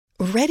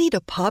Ready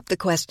to pop the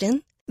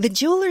question? The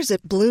jewelers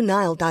at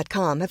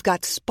BlueNile.com have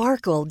got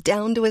sparkle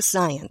down to a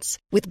science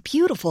with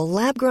beautiful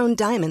lab-grown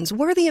diamonds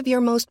worthy of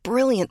your most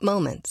brilliant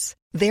moments.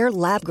 Their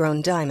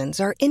lab-grown diamonds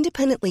are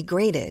independently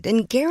graded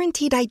and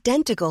guaranteed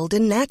identical to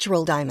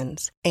natural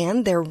diamonds,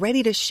 and they're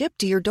ready to ship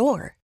to your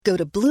door. Go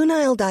to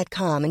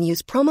BlueNile.com and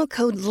use promo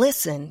code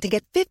LISTEN to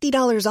get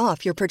 $50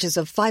 off your purchase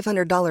of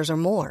 $500 or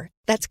more.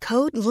 That's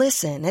code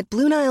LISTEN at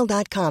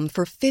BlueNile.com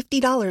for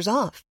 $50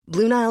 off.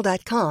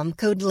 BlueNile.com,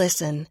 code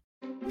LISTEN.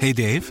 Hey,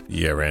 Dave.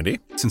 Yeah, Randy.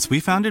 Since we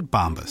founded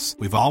Bombas,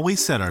 we've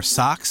always said our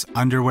socks,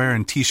 underwear,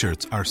 and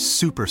T-shirts are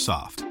super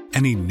soft.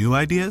 Any new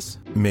ideas?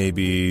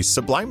 Maybe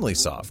sublimely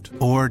soft.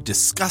 Or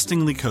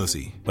disgustingly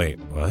cozy. Wait,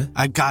 what?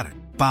 I got it.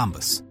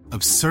 Bombas.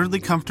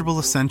 Absurdly comfortable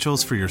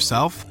essentials for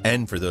yourself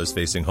and for those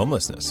facing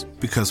homelessness.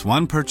 Because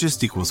one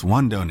purchased equals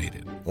one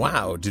donated.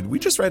 Wow, did we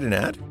just write an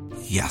ad?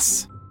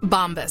 Yes.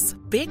 Bombas.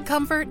 Big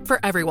comfort for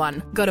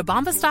everyone. Go to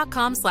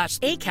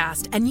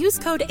bombas.com/ACAST and use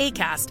code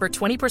ACAST for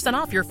 20%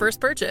 off your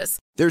first purchase.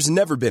 There's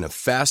never been a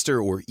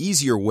faster or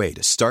easier way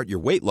to start your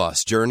weight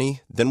loss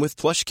journey than with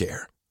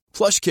PlushCare.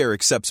 PlushCare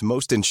accepts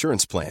most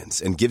insurance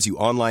plans and gives you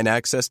online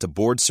access to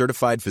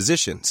board-certified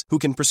physicians who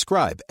can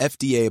prescribe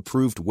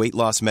FDA-approved weight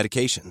loss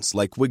medications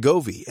like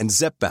Wegovy and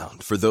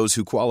Zepbound for those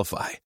who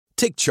qualify.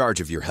 Take charge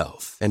of your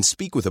health and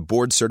speak with a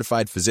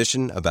board-certified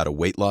physician about a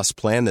weight loss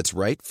plan that's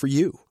right for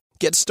you.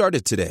 Get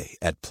started today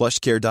at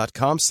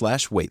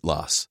plushcare.com/weight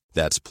loss.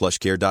 That's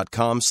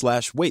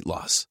plushcare.com/weight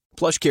loss.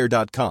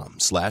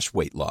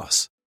 plushcare.com/weight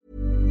loss.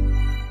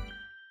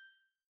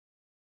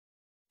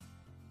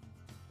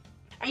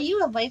 Are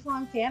you a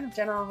lifelong fan of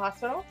General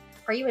Hospital?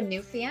 Are you a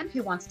new fan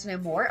who wants to know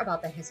more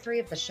about the history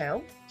of the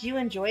show? Do you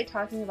enjoy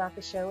talking about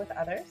the show with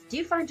others? Do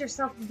you find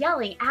yourself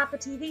yelling at the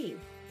TV?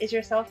 Is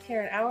your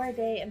self-care an hour a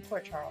day in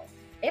Port Charles?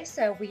 If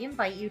so, we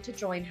invite you to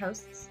join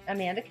hosts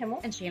Amanda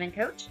Kimmel and Shannon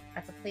Coach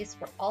at the place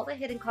where all the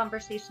hidden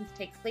conversations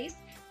take place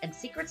and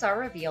secrets are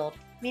revealed.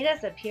 Meet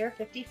us at Pier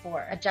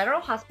 54, a General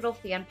Hospital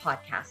fan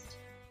podcast.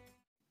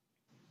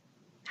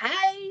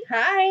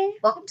 Hi.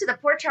 Welcome to the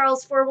Port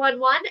Charles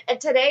 411.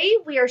 And today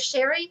we are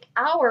sharing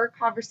our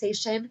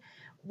conversation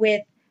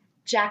with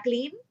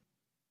Jacqueline.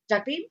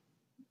 Jacqueline?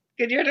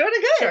 Good, you're doing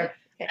it good. Sure.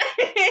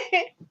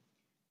 Okay.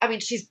 I mean,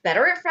 she's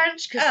better at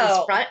French because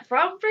she's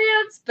from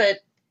France, but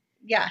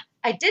yeah,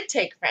 I did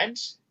take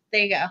French.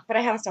 There you go. But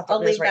I haven't stopped. I'll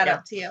leave that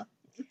up to you.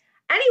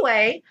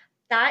 Anyway,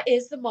 that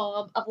is the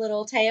mom of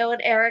little Teo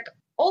and Eric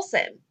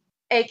Olsen,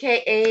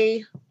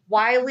 a.k.a.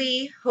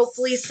 Wiley,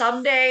 hopefully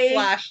someday.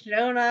 Slash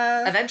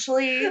Jonah.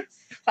 Eventually.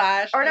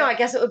 Slash. Or no, I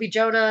guess it would be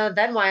Jonah,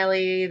 then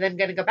Wiley, then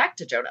going to go back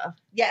to Jonah.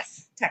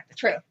 Yes, technically.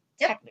 True.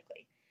 Yep.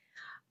 Technically.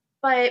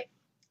 But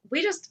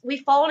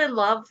we've fallen in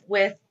love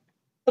with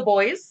the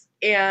boys.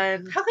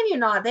 And how can you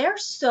not? They're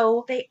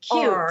so cute.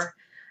 Are.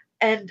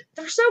 And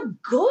they're so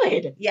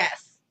good.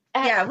 Yes.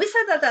 Yeah, we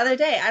said that the other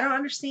day. I don't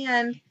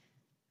understand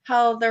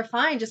how they're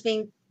fine just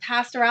being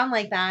passed around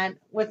like that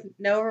with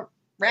no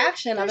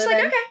reaction other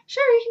than, okay,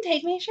 sure, you can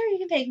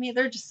take me.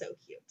 They're just so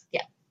cute.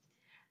 Yeah.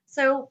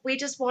 So we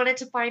just wanted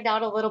to find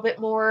out a little bit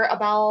more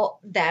about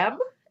them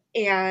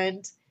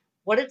and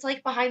what it's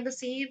like behind the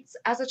scenes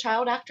as a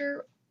child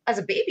actor, as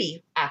a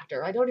baby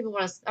actor. I don't even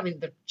want to, I mean,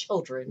 they're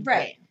children.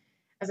 Right.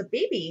 As a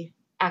baby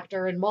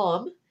actor and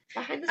mom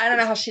behind the scenes. I don't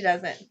know how she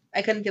does it.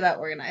 I couldn't get that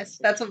organized.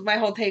 That's what my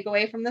whole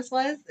takeaway from this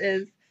was,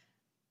 is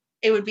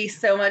it would be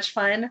so much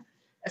fun,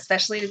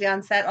 especially to be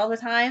on set all the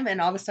time and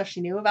all the stuff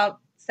she knew about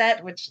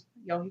set, which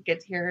you'll get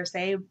to hear her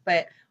say,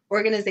 but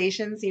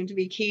organization seemed to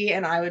be key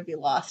and I would be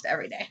lost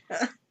every day.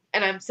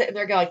 And I'm sitting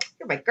there going,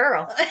 you're my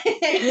girl.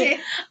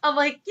 I'm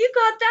like, you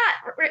got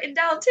that written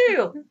down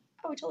too.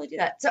 I would totally do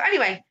that. So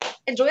anyway,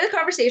 enjoy the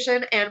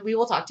conversation and we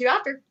will talk to you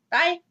after.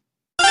 Bye.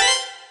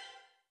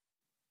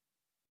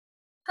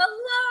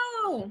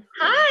 Hello.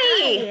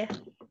 Hi.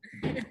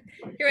 Here,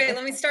 wait,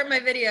 let me start my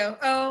video.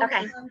 Oh,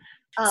 okay.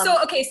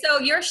 So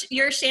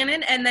you're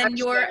Shannon, and then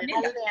you're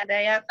Amanda.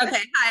 Yep.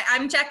 Okay, hi,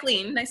 I'm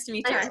Jacqueline. Nice to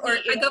meet you. Or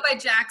I go by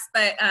Jax,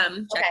 but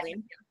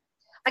Jacqueline.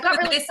 I got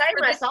really excited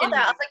when I saw that.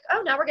 I was like,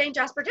 oh, now we're getting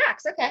Jasper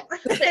Jax. Okay.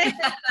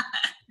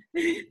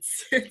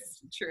 It's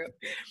true.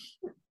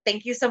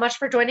 Thank you so much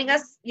for joining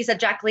us. You said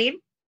Jacqueline?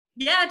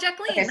 Yeah,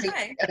 Jacqueline. Okay,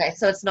 hi. Okay,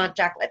 so it's not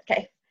Jacqueline.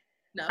 Okay.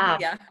 No,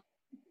 yeah.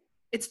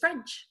 It's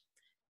French.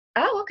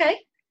 Oh, okay.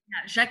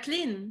 Yeah,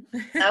 Jacqueline.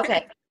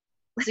 Okay.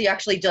 So you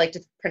actually do like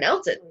to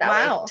pronounce it that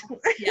way.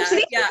 Yeah, I'm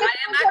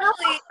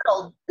actually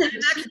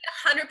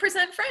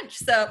 100% French.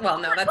 So, well,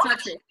 no, that's not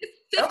true. It's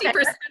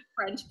 50%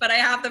 French, but I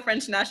have the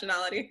French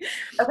nationality.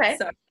 Okay.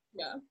 So,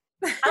 yeah.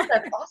 Oh,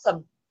 that's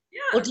awesome.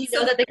 Yeah. Well, do you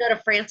know that they go to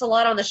France a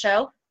lot on the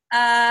show?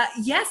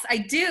 Yes, I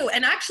do.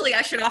 And actually,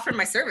 I should offer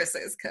my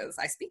services because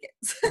I speak it.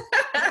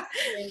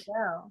 There you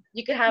go.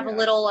 You could have a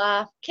little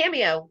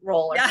cameo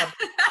role or something.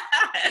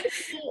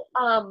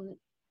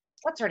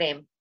 What's her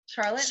name?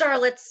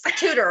 Charlotte's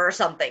tutor or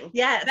something.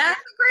 Yes. That's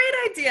a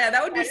great idea.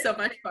 That would be so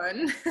much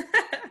fun.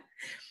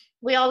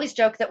 We always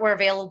joke that we're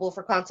available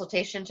for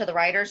consultation to the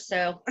writers.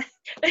 So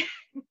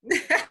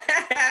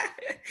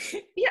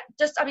yeah,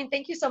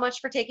 thank you so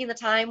much for taking the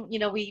time. You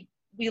know, we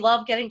we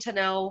love getting to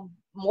know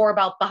more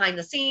about behind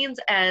the scenes,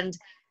 and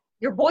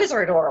your boys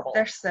are adorable.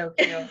 They're so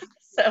cute.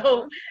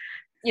 So,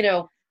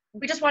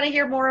 we just want to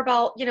hear more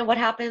about, what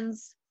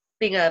happens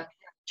being a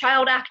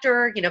child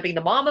actor, being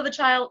the mom of a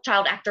child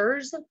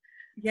actors.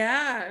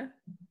 Yeah.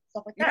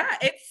 Stuff like that.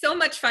 Yeah, it's so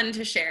much fun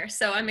to share.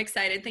 So I'm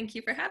excited. Thank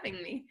you for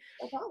having me.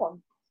 No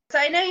problem. So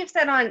I know you've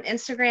said on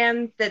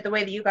Instagram that the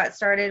way that you got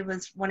started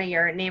was one of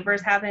your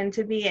neighbors happened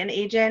to be an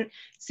agent.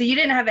 So you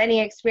didn't have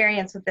any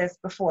experience with this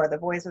before. The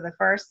boys were the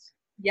first?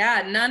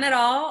 Yeah, none at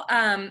all.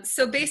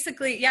 So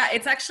basically, yeah,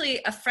 it's actually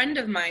a friend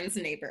of mine's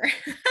neighbor.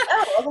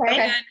 Oh,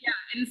 okay.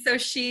 And so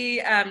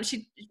she,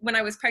 when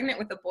I was pregnant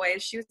with the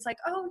boys, she was like,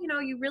 oh,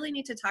 you really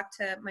need to talk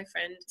to my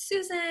friend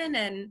Susan.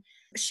 And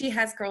she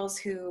has girls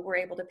who were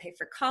able to pay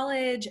for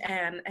college.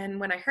 And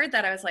when I heard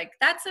that, I was like,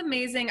 that's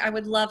amazing. I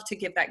would love to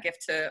give that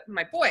gift to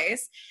my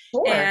boys.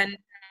 Sure.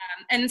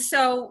 And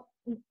so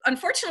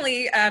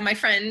unfortunately, my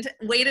friend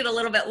waited a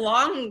little bit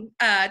long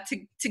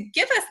to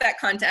give us that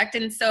contact.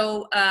 And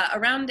so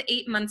around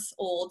 8 months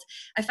old,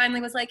 I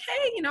finally was like,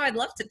 hey, I'd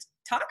love to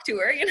talk to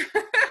her,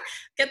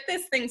 get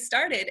this thing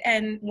started.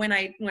 And when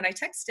I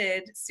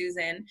texted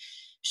Susan,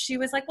 she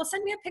was like, well,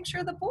 send me a picture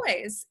of the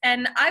boys.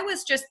 And I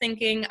was just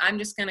thinking, I'm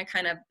just going to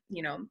kind of,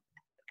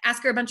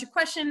 ask her a bunch of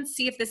questions,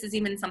 see if this is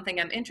even something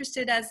I'm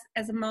interested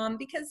as a mom,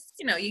 because,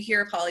 you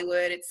hear of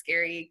Hollywood, it's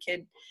scary,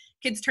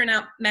 kids turn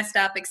out messed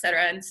up, et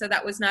cetera. And so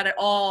that was not at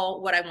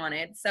all what I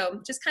wanted.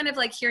 So just kind of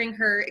like hearing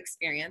her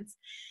experience.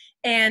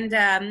 And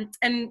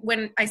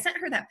when I sent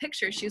her that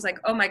picture, she was like,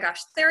 oh my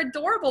gosh, they're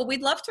adorable.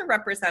 We'd love to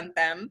represent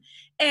them.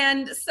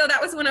 And so that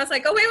was when I was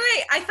like, oh,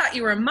 wait, I thought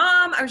you were a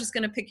mom. I was just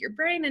going to pick your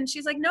brain. And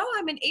she's like, no,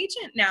 I'm an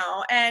agent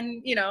now.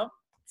 And,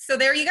 so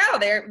there you go.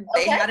 They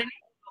had an agent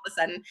all of a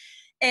sudden.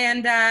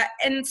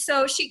 And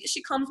so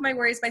she calmed my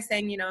worries by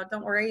saying,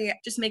 don't worry,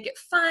 just make it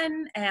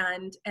fun.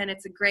 And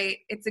it's a great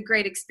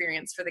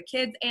experience for the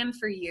kids and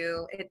for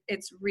you.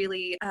 It's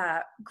really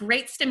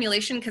great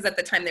stimulation, because at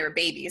the time they were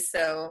babies.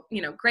 So,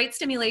 great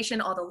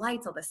stimulation, all the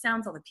lights, all the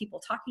sounds, all the people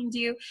talking to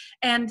you.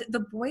 And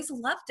the boys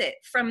loved it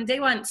from day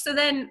one. So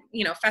then,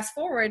 fast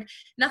forward,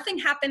 nothing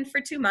happened for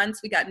 2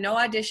 months. We got no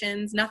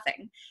auditions,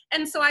 nothing.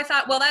 And so I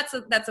thought, well,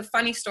 that's a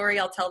funny story.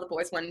 I'll tell the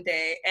boys one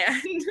day.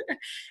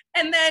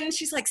 And then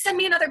she's like, send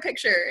me another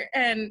picture.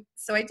 And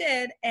so I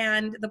did.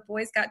 And the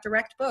boys got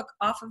direct book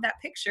off of that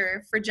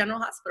picture for General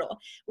Hospital.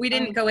 We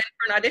didn't go in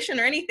for an audition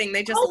or anything.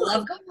 They just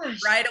loved it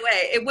right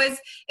away.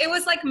 It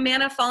was like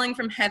manna falling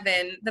from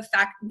heaven. The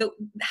fact that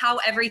how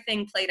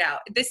everything played out.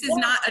 This is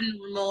not a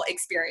normal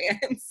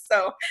experience.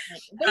 So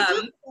they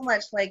do so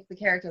much like the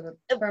character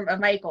of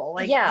Michael.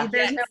 Like,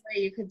 there's no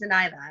way you could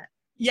deny that.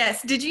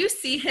 Yes. Did you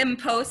see him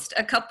post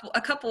a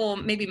couple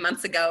maybe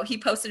months ago? He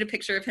posted a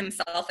picture of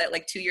himself at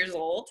like 2 years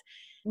old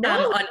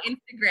on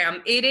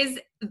Instagram. It is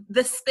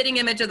the spitting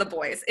image of the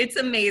boys. It's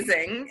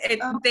amazing.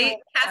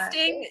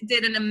 Casting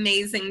did an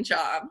amazing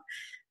job.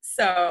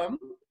 So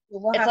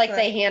it's like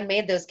they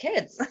handmade those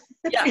kids.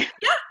 Yeah.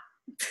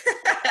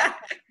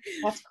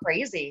 That's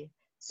crazy.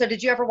 So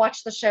did you ever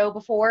watch the show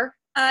before?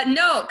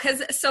 No,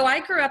 so I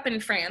grew up in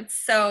France.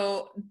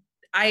 So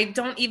I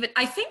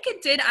think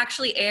it did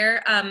actually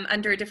air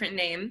under a different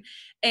name,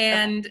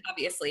 and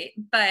obviously,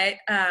 but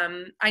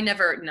I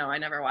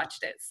never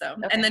watched it. So,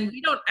 and then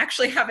we don't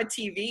actually have a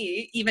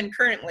TV even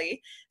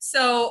currently.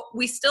 So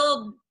we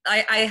still,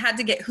 I had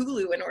to get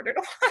Hulu in order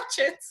to watch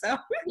it. So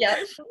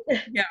yeah.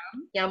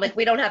 I'm like,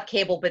 we don't have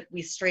cable, but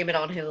we stream it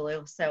on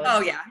Hulu. So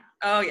oh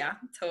yeah,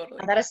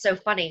 totally. That is so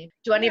funny.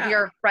 Do any of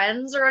your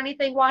friends or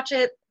anything watch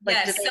it?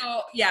 Yes.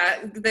 So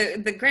yeah,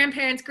 the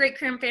grandparents, great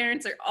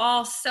grandparents are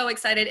all so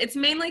excited. It's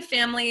mainly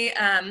family.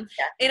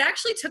 It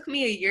actually took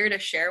me a year to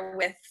share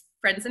with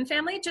friends and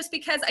family, just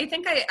because I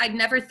think I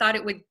never thought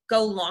it would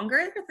go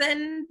longer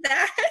than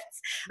that.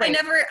 Right.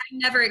 I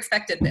never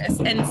expected this.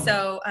 And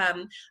so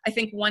I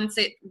think once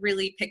it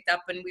really picked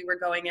up and we were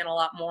going in a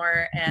lot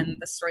more and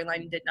the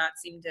storyline did not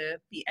seem to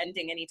be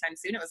ending anytime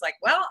soon, it was like,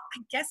 well,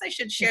 I guess I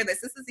should share this.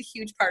 This is a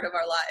huge part of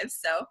our lives.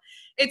 So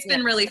it's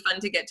been really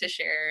fun to get to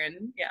share.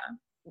 And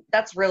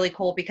that's really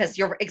cool, because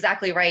you're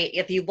exactly right.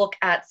 If you look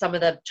at some of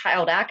the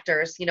child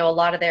actors, a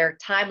lot of their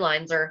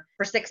timelines are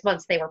for 6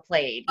 months they were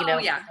played. Oh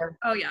yeah.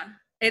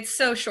 It's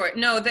so short.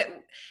 No, that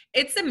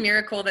it's a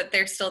miracle that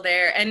they're still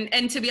there.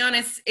 And to be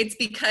honest, it's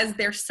because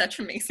they're such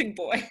amazing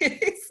boys.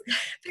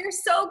 They're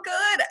so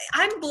good.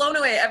 I'm blown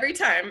away every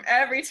time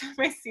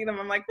I see them.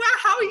 I'm like, wow,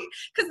 how are you?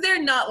 Because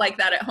they're not like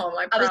that at home.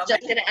 I was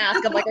just going to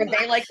ask. I'm like, are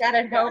they like that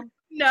at home?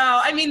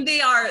 No, I mean, they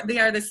are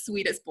the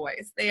sweetest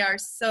boys. They are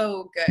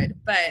so good,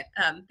 but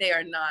they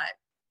are not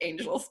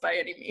angels by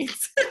any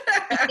means.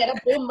 Get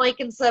a boom mic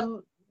and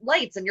some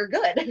lights and you're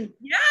good.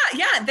 Yeah.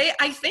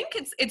 I think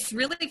it's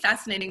really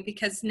fascinating,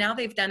 because now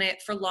they've done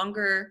it for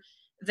longer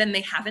than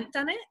they haven't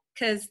done it,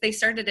 because they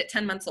started at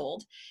 10 months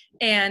old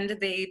and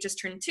they just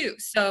turned 2.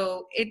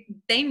 So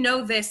they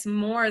know this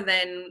more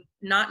than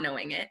not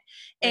knowing it.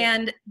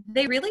 And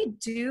they really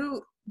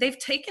do. They've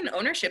taken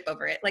ownership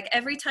over it. Like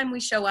every time we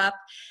show up,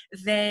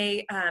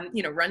 they,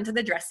 run to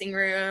the dressing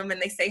room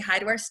and they say hi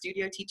to our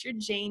studio teacher,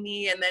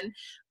 Jamie. And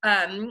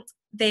then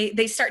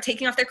they start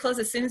taking off their clothes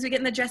as soon as we get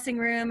in the dressing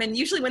room. And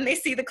usually when they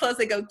see the clothes,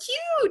 they go,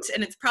 cute.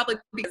 And it's probably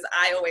because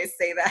I always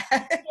say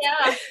that.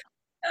 Yeah.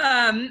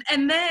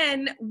 And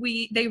then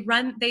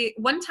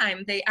one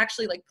time they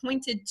actually like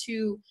pointed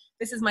to,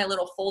 this is my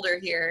little folder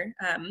here,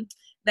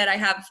 that I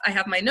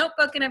have my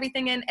notebook and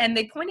everything in, and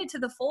they pointed to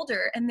the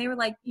folder and they were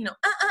like,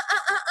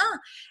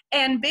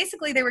 and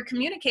basically they were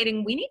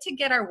communicating, we need to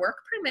get our work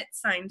permit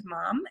signed,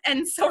 Mom.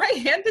 And so I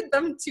handed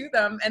them to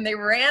them and they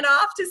ran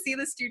off to see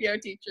the studio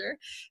teacher.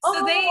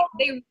 So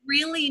they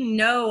really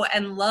know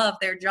and love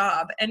their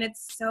job, and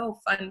it's so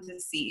fun to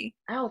see.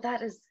 Oh,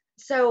 that is,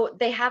 so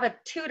they have a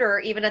tutor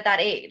even at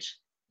that age.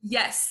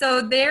 Yes.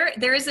 So there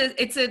is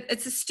it's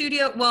a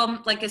studio,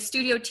 well, like a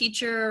studio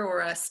teacher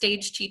or a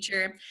stage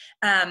teacher.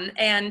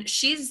 And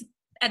she's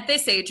at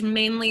this age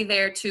mainly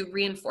there to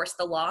reinforce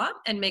the law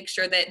and make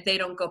sure that they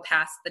don't go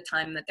past the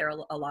time that they're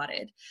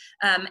allotted.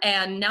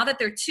 And now that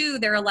they're 2,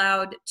 they're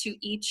allowed to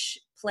each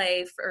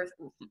play for,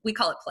 we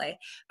call it play,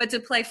 but to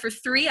play for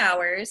 3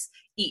 hours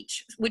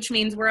each, which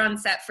means we're on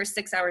set for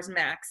 6 hours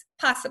max,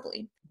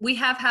 possibly. We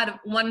have had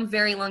one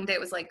very long day.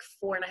 It was like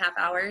 4.5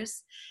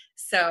 hours.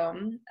 So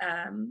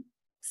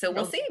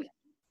we'll see.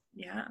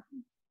 Yeah.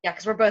 Yeah.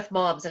 Cause we're both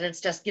moms and it's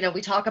just,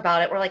 we talk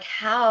about it. We're like,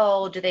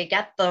 how do they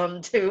get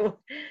them to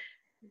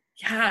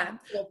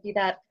do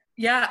that?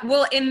 Yeah.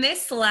 Well, in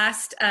this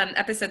last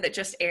episode that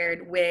just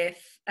aired with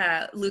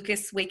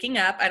Lucas waking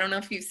up, I don't know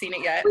if you've seen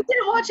it yet. We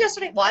didn't watch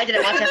yesterday. Well, I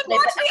didn't watch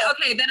yesterday.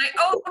 Okay, then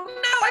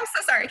I'm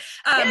so sorry.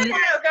 No,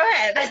 go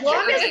ahead. As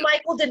long as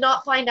Michael did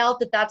not find out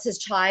that that's his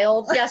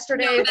child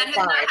yesterday. No, that has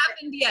not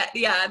happened yet.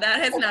 Yeah, that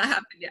has not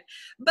happened yet.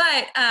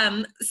 But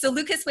so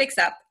Lucas wakes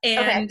up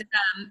and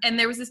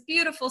there was this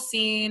beautiful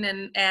scene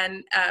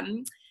and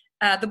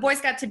the boys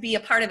got to be a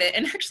part of it.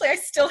 And actually, I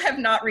still have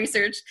not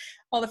researched.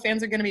 All the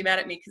fans are going to be mad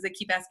at me because they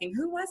keep asking,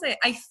 who was it?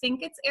 I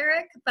think it's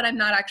Eric, but I'm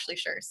not actually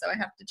sure. So I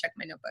have to check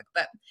my notebook.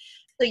 But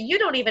so you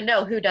don't even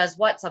know who does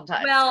what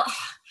sometimes. Well,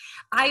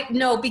 I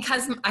know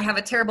because I have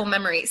a terrible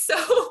memory. So,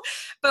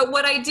 but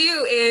what I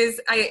do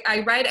is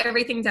I write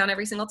everything down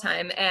every single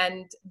time.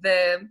 And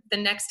the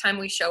next time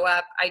we show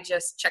up, I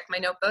just check my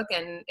notebook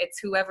and it's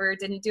whoever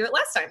didn't do it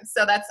last time.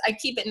 So I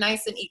keep it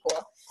nice and equal.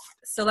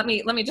 So let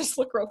me just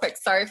look real quick.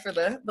 Sorry for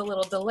the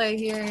little delay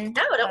here.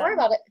 No, don't worry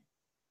about it.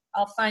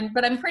 I'll find,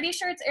 but I'm pretty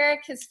sure it's Eric.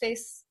 His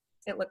face,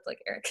 it looked like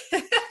Eric.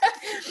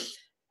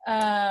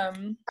 How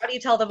do you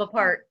tell them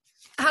apart?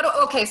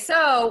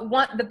 So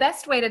the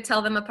best way to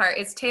tell them apart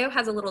is Teo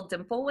has a little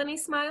dimple when he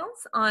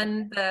smiles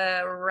on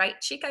the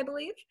right cheek, I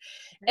believe.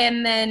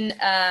 And then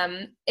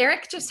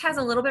Eric just has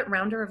a little bit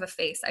rounder of a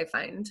face, I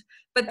find.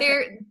 But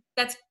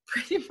that's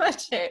pretty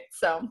much it.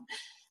 So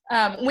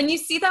when you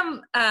see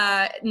them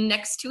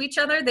next to each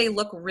other, they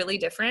look really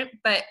different.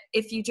 But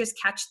if you just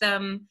catch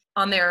them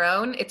on their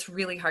own, it's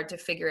really hard to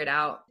figure it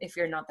out if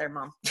you're not their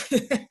mom.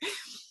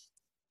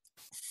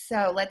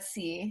 So let's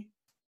see.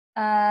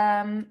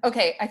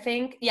 Okay, I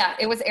think,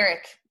 it was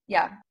Eric.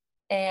 Yeah.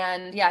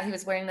 And he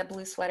was wearing the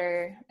blue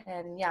sweater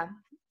and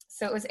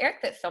so it was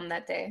Eric that filmed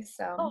that day.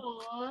 So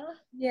Aww.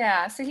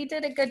 Yeah, so he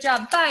did a good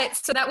job. But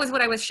so that was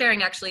what I was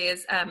sharing actually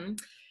is,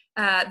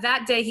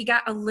 that day he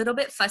got a little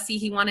bit fussy.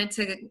 He wanted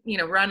to,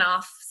 run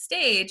off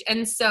stage.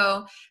 And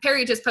so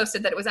Perry just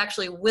posted that it was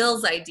actually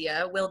Will's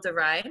idea, Will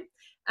DeRye,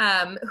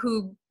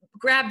 who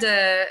grabbed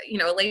a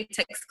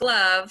latex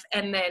glove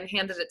and then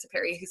handed it to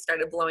Perry, who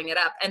started blowing it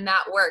up. And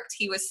that worked.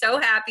 He was so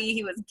happy.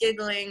 He was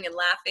giggling and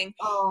laughing.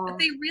 Oh. But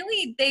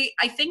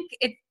I think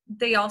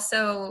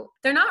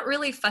they're not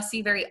really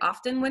fussy very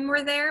often when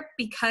we're there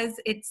because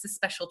it's a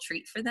special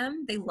treat for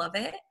them. They love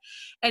it.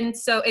 And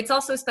so it's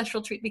also a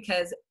special treat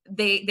because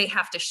they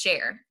have to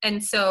share.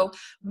 And so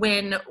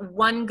when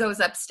one goes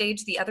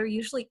upstage, the other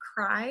usually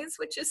cries,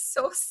 which is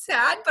so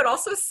sad, but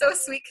also so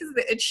sweet because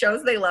it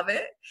shows they love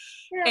it.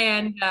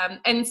 Yeah.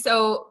 And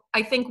so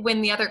I think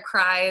when the other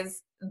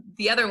cries,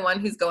 the other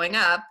one who's going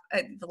up,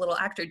 the little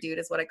actor dude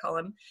is what I call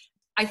him,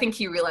 I think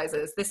he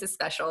realizes this is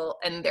special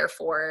and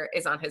therefore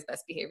is on his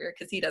best behavior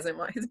because he doesn't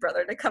want his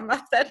brother to come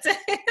up that day.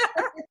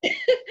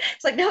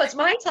 It's like, no, it's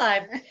my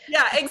time.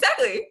 Yeah,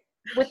 exactly.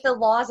 With the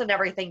laws and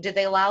everything, did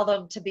they allow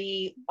them to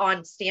be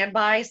on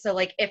standby? So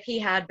like if he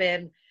had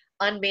been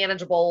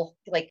unmanageable,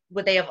 like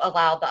would they have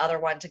allowed the other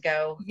one to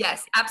go?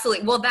 Yes,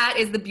 absolutely. Well, that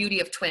is the beauty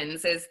of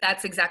twins, is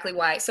that's exactly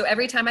why. So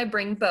every time I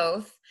bring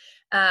both,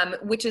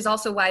 which is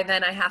also why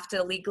then I have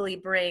to legally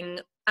bring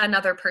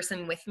another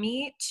person with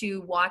me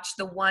to watch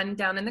the one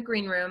down in the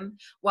green room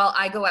while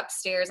I go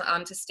upstairs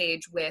onto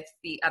stage with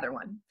the other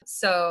one.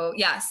 So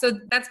so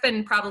that's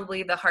been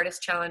probably the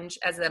hardest challenge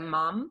as a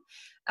mom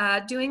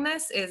doing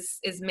this is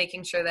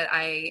making sure that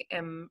I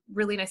am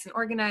really nice and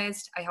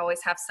organized. I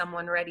always have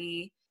someone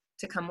ready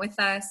to come with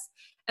us.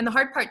 And the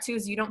hard part too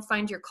is you don't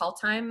find your call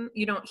time.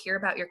 You don't hear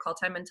about your call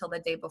time until the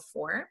day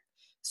before.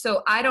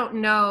 So I don't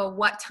know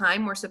what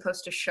time we're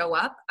supposed to show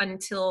up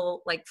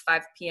until like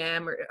 5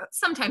 p.m. or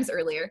sometimes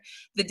earlier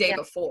the day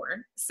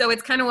before. So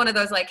it's kind of one of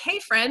those like, hey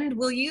friend,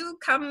 will you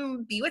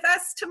come be with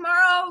us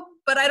tomorrow?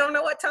 But I don't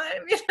know what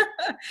time.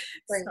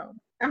 So.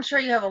 I'm sure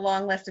you have a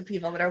long list of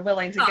people that are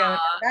willing to go.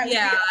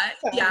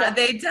 Yeah,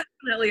 they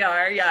definitely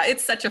are. Yeah,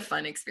 it's such a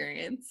fun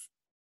experience.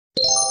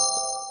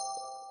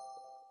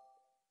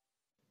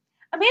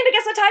 Amanda,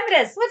 guess what time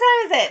it is? What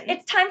time is it?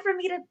 It's time for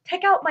me to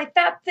pick out my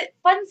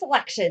FabFitFun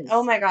selections.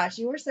 Oh my gosh,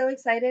 you were so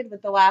excited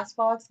with the last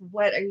box.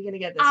 What are you going to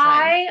get this time?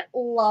 I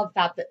love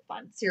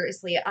FabFitFun.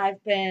 Seriously,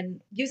 I've been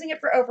using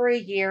it for over a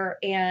year,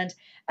 and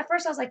at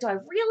first I was like, do I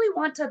really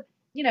want to,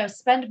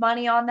 spend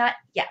money on that?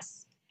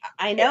 Yes.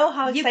 I know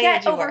how excited you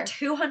get you over were.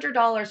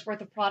 $200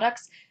 worth of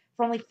products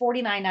for only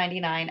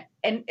 $49.99,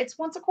 and it's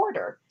once a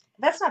quarter.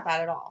 That's not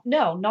bad at all.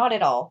 No, not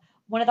at all.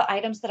 One of the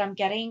items that I'm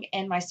getting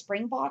in my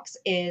spring box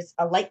is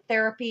a light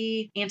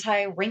therapy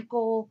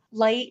anti-wrinkle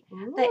light.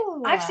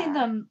 I've seen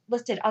them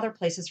listed other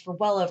places for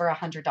well over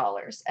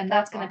 $100, and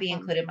that's going to be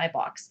included in my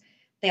box.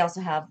 They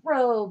also have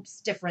robes,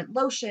 different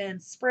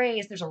lotions,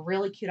 sprays. There's a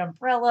really cute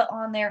umbrella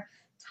on there.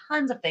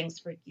 Tons of things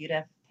for you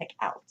to pick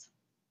out.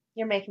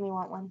 You're making me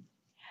want one.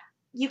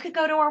 You could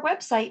go to our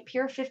website,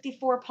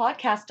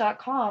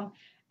 pure54podcast.com,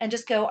 and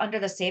just go under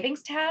the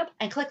savings tab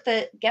and click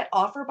the get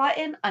offer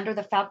button under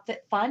the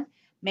FabFitFun.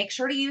 Make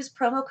sure to use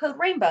promo code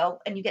RAINBOW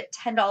and you get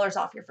 $10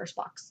 off your first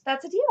box.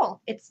 That's a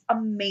deal. It's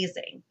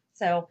amazing.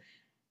 So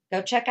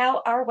go check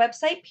out our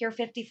website,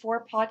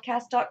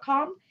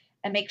 pure54podcast.com,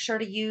 and make sure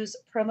to use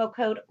promo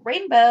code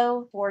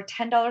RAINBOW for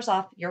 $10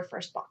 off your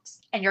first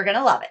box. And you're going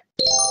to love it.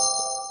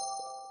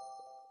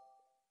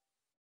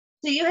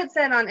 So you had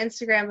said on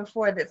Instagram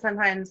before that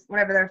sometimes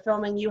whenever they're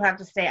filming, you have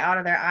to stay out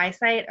of their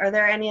eyesight. Are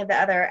there any of the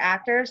other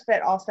actors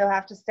that also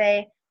have to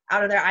stay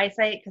out of their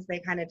eyesight because they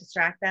kind of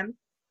distract them?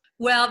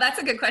 Well, that's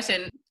a good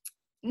question.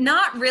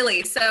 Not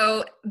really.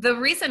 So the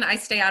reason I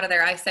stay out of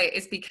their eyesight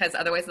is because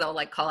otherwise they'll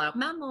like call out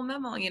Memo,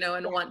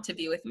 and want to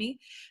be with me.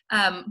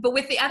 But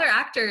with the other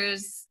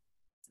actors,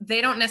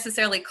 they don't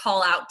necessarily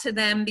call out to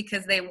them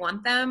because they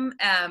want them.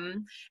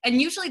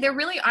 And usually there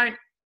really aren't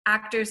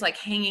actors like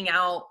hanging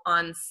out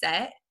on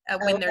set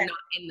when they're not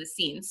in the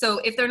scene. So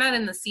if they're not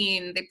in the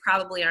scene, they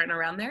probably aren't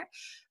around there.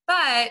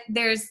 But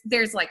there's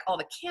like all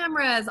the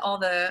cameras, all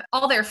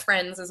their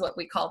friends is what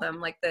we call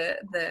them, like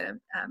the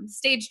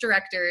stage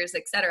directors,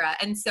 etc.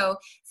 And so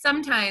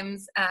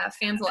sometimes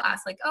fans will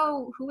ask like,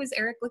 oh, who is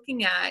Eric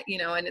looking at?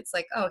 And it's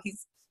like, oh,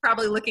 he's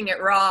probably looking at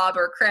Rob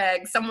or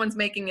Craig. Someone's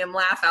making him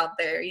laugh out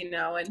there,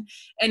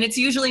 and it's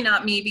usually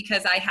not me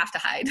because I have to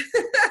hide.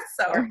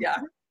 So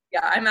yeah,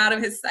 I'm out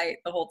of his sight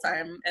the whole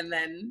time. And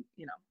then,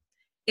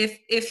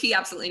 if he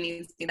absolutely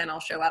needs me, then I'll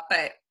show up.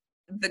 But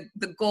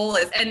the goal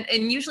is,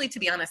 and usually, to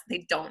be honest,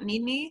 they don't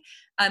need me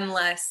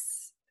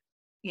unless,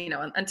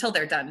 until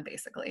they're done,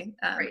 basically.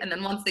 Right. And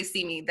then once they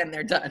see me, then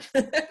they're done.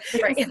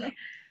 Right.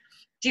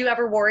 Do you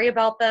ever worry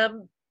about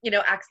them,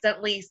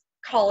 accidentally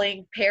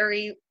calling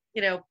Perry,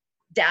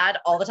 dad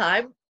all the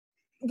time?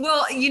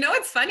 Well,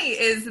 what's funny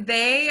is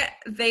they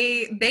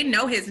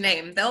know his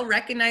name. They'll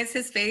recognize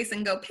his face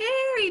and go,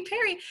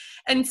 Perry.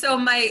 And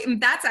so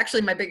that's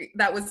actually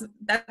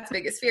that's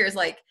biggest fear is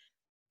like,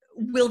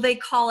 will they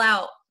call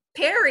out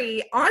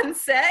Perry on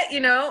set,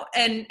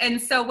 and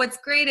so what's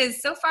great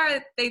is so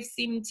far they've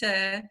seemed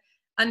to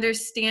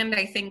understand,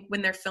 I think,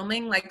 when they're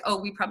filming, like, oh,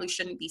 we probably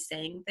shouldn't be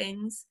saying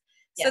things.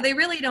 Yeah. So they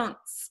really don't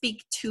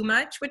speak too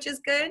much, which is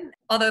good.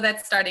 Although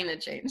that's starting to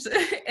change.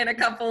 In a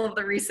couple of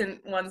the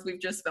recent ones we've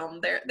just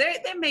filmed,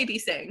 they may be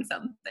saying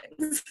some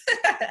things.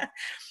 Yeah.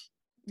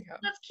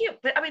 That's cute.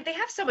 But I mean, they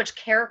have so much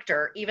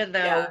character, even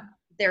though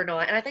they're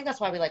not. And I think that's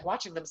why we like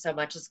watching them so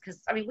much, is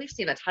because, I mean, we've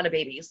seen a ton of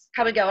babies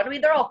come and go. And I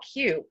mean, they're all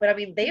cute, but I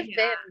mean,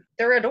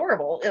 they're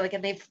adorable. Like,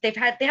 and they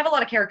have a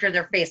lot of character in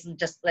their face and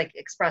just like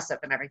expressive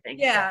and everything.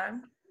 Yeah. So.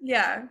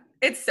 Yeah.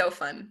 It's so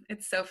fun.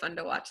 It's so fun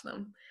to watch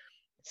them.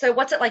 So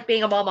what's it like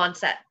being a mom on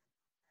set?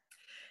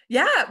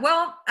 Yeah,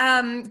 well,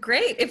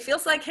 great. It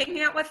feels like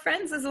hanging out with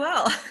friends as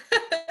well.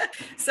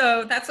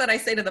 So that's what I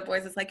say to the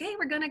boys. It's like, hey,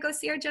 we're going to go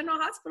see our General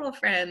Hospital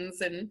friends.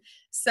 And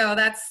so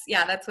that's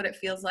what it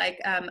feels like.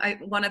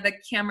 One of the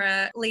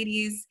camera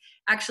ladies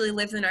actually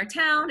lives in our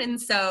town. And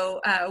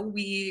so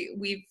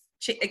we've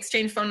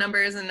exchanged phone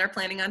numbers and they're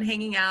planning on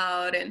hanging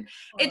out. And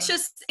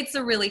it's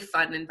a really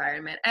fun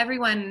environment.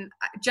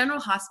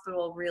 General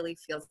Hospital really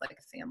feels like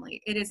a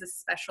family. It is a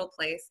special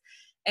place.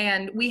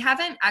 And we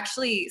haven't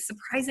actually,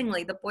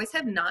 surprisingly, the boys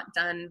have not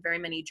done very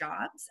many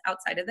jobs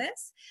outside of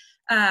this.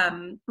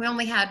 We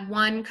only had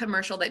one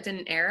commercial that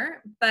didn't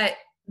air, but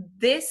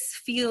this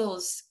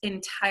feels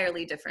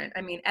entirely different.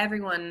 I mean,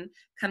 everyone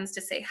comes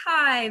to say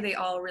hi. They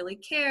all really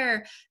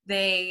care.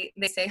 They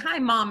say, hi,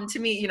 Mom, to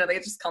me. They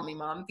just call me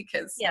Mom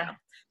because,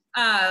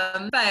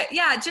 but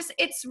yeah,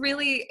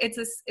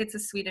 it's a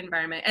sweet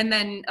environment. And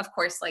then of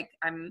course, like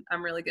I'm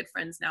really good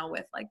friends now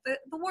with like the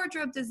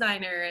wardrobe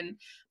designer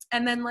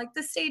and then like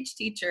the stage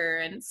teacher.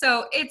 And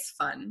so it's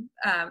fun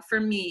for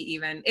me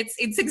even.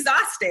 It's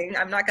exhausting,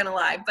 I'm not going to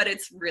lie, but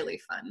it's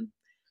really fun.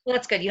 Well,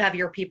 that's good. You have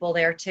your people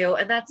there too.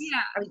 And that's,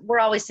 Yeah. I mean, we're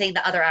always seeing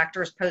the other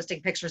actors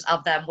posting pictures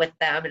of them with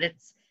them. And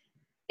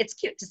it's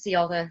cute to see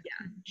all the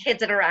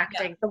kids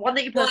interacting. The one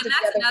that you Well, posted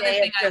and that's the other another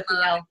day thing of I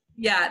love. Jophiel.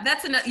 Yeah,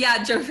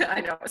 that's Joe,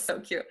 I know, it's so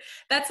cute.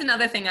 That's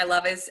another thing I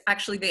love is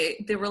actually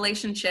the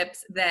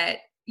relationships that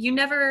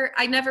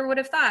I never would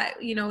have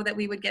thought, you know, that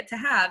we would get to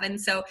have.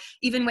 And so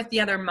even with the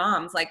other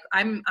moms, like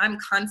I'm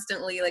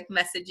constantly like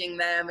messaging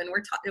them, and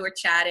we're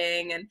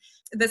chatting, and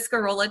the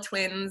Scarola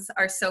twins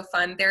are so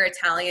fun. They're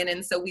Italian.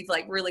 And so we've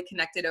like really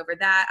connected over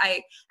that.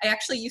 I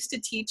actually used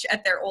to teach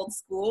at their old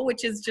school,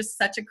 which is just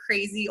such a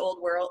crazy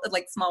old world,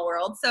 like small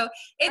world. So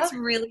it's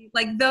really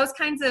like those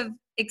kinds of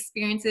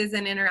experiences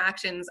and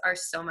interactions are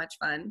so much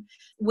fun.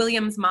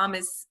 William's mom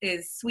is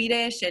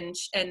Swedish,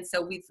 and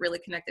so we've really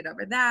connected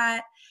over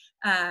that.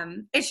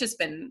 It's just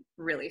been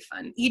really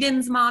fun.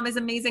 Eden's mom is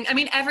amazing. I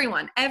mean,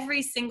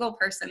 every single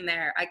person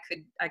there, I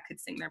could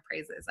sing their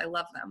praises. I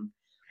love them.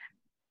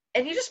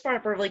 And you just brought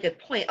up a really good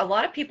point. A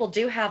lot of people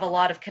do have a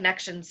lot of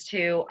connections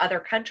to other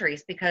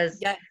countries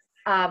because,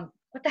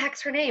 what the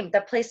heck's her name?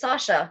 That plays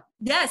Sasha.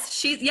 Yes,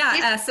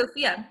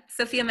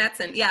 Sophia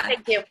Matson. Yeah,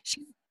 thank you.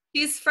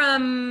 She's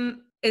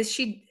from. Is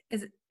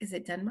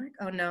it Denmark?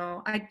 Oh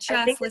no, I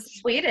think it's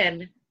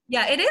Sweden.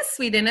 Yeah, it is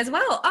Sweden as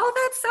well. Oh,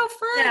 that's so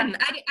fun.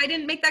 Yeah. I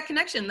didn't make that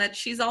connection that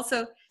she's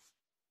also.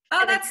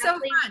 Oh, and that's so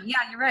fun. Yeah,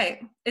 you're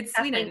right. It's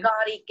Sweden.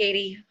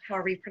 Gadi,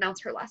 however you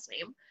pronounce her last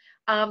name.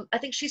 I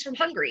think she's from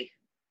Hungary.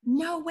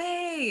 No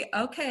way.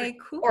 Okay,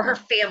 cool. Or her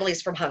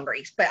family's from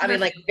Hungary. But I mean,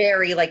 like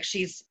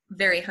she's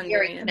very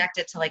Hungarian. Very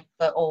connected to like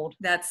the old.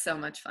 That's so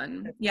much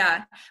fun.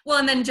 Yeah. Well,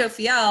 and then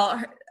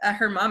Jophiel,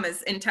 her mom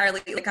is entirely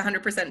like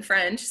 100%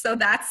 French. So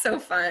that's so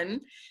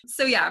fun.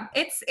 So yeah,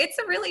 it's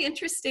a really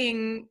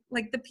interesting,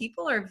 like the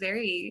people are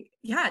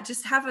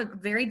just have a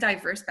very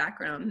diverse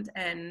background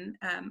and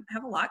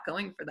have a lot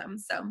going for them.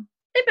 So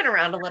they've been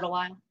around a little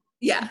while.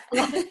 Yeah.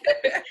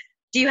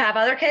 Do you have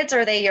other kids, or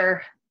are they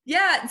your?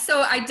 Yeah,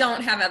 so I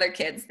don't have other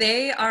kids.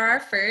 They are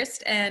our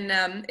first, and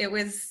it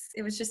was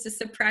just a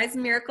surprise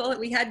miracle that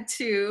we had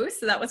two,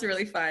 so that was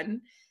really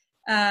fun.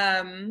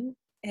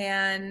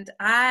 And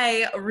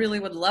I really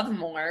would love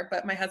more,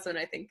 but my husband,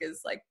 I think,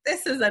 is like,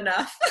 this is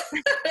enough.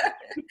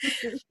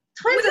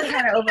 Twins is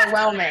kind of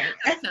overwhelming.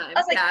 I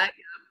was like, yeah.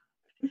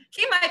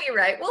 He might be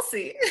right. We'll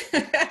see.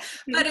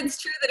 But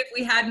it's true that if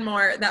we had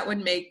more, that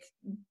would make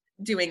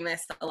doing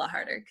this a lot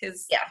harder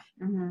because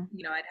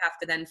you know, I'd have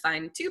to then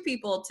find two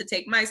people to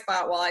take my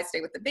spot while I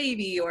stay with the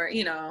baby, or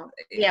you know,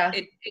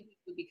 it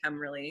would become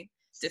really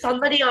difficult.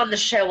 Somebody on the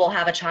show will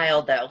have a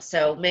child though,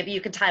 so maybe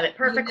you can time it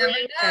perfectly.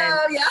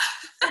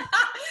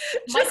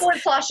 Michael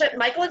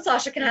and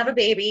Sasha can have a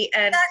baby,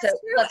 and so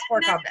let's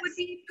work on this. It would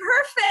be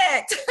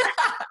perfect.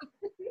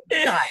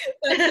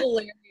 That's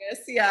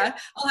hilarious. Yeah,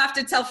 I'll have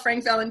to tell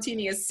Frank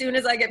Valentini as soon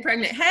as I get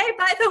pregnant. Hey,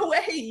 by the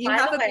way, you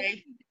have a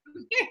baby.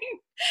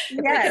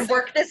 Yeah,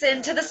 work this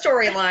into the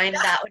storyline.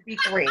 That would be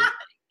great.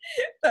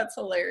 That's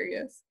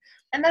hilarious.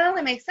 And that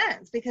only makes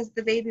sense because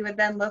the baby would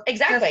then look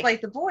just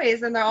like the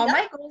boys, and they're all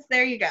Michaels.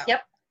 There you go.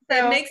 Yep.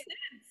 So it makes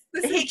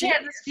sense. He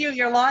can't dispute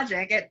your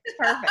logic. It's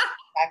perfect.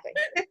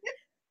 Exactly.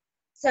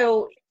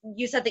 So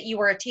you said that you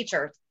were a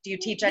teacher. Do you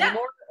teach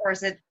anymore, or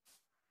is it?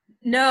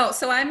 No.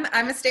 So I'm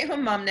a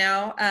stay-at-home mom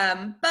now.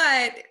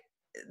 But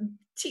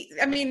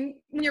I mean,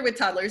 when you're with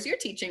toddlers, you're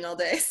teaching all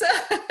day. So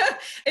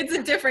it's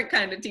a different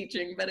kind of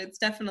teaching, but it's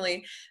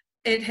definitely,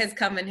 it has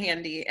come in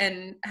handy.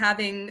 And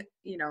having,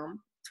 you know,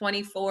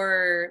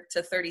 24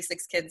 to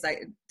 36 kids,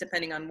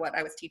 depending on what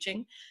I was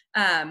teaching,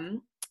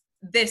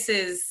 this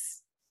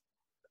is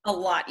a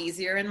lot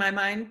easier in my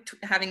mind,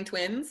 having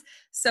twins.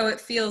 So it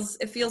feels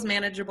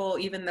manageable,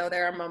 even though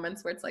there are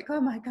moments where it's like,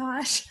 oh my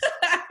gosh,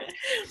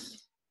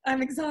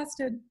 I'm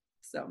exhausted.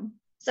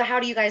 So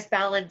how do you guys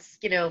balance,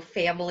 you know,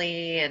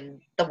 family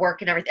and the work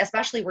and everything,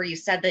 especially where you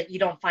said that you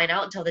don't find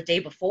out until the day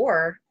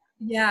before?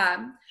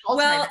 Yeah.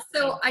 Well,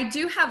 so I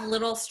do have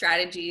little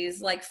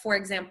strategies. Like, for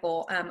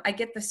example, I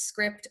get the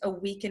script a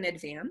week in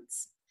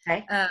advance.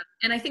 Okay.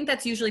 And I think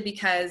that's usually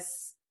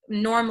because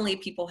normally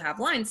people have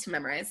lines to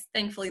memorize.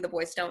 Thankfully, the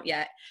boys don't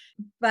yet.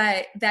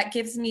 But that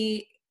gives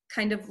me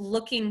kind of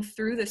looking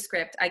through the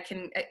script.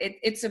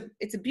 It's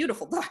a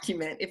beautiful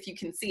document if you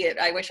can see it.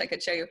 I wish I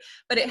could show you,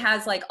 but it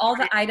has like all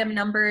the item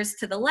numbers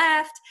to the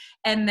left,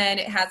 and then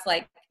it has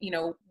like, you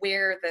know,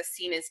 where the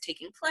scene is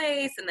taking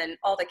place, and then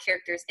all the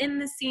characters in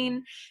the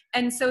scene.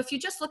 And so if you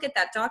just look at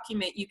that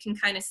document, you can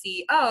kind of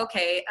see, oh,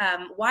 okay,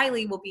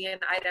 Wiley will be in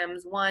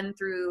items 1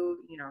 through,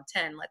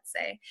 10, let's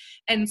say.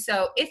 And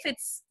so if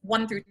it's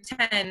 1 through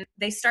 10,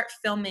 they start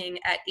filming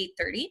at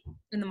 8:30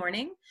 in the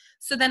morning.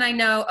 So then I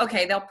know,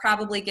 okay, they'll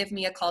probably give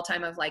me a call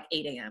time of like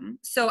 8 a.m.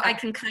 So I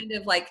can kind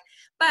of like,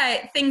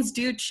 but things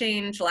do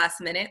change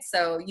last minute.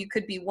 So you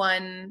could be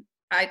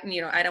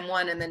item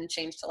 1 and then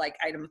change to like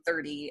item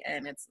 30,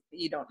 and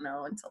you don't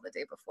know until the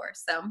day before.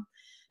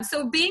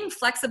 So being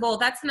flexible,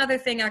 that's another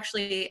thing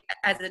actually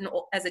as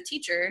a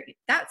teacher,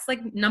 that's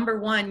like number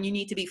 1, you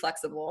need to be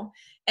flexible.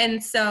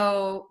 And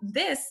so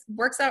this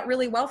works out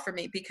really well for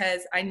me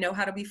because I know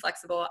how to be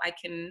flexible. I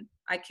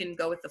can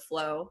go with the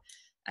flow.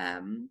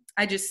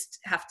 I just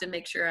have to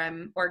make sure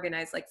I'm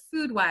organized, like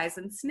food wise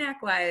and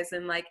snack wise,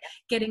 and like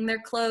getting their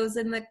clothes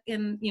in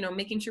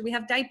making sure we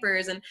have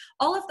diapers and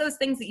all of those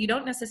things that you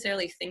don't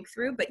necessarily think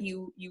through, but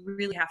you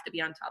really have to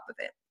be on top of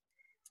it.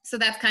 So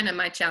that's kind of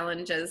my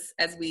challenge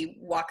as we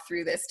walk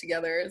through this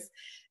together, is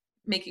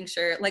making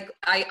sure, like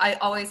I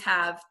always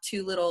have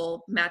 2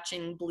 little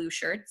matching blue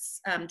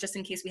shirts, just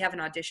in case we have an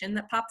audition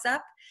that pops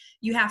up.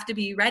 You have to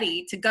be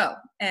ready to go.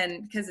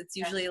 And because it's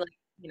usually like,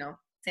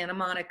 Santa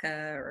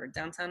Monica or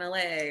downtown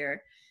LA,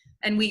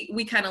 and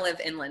we kind of live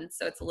inland,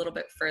 so it's a little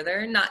bit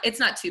further. It's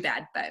not too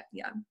bad, but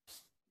yeah.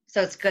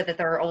 So it's good that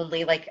they're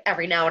only like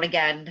every now and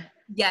again.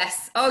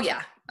 Yes. Oh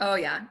yeah.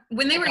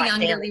 When they were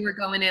younger, we were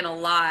going in a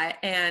lot,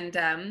 and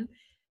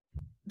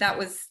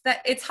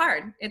it's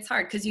hard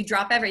because you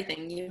drop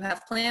everything. You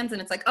have plans, and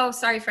it's like, oh,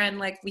 sorry, friend,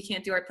 like we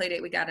can't do our play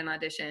date. We got an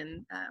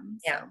audition.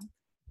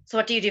 So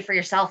what do you do for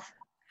yourself?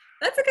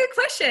 That's a good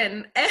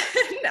question, and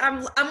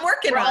I'm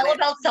working on it. We're all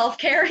about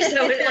self-care,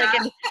 so it's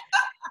like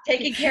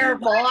taking care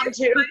of mom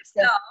too.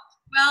 So.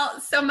 Well,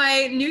 so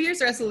my New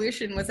Year's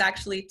resolution was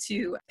actually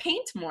to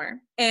paint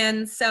more.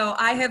 And so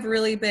I have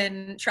really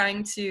been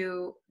trying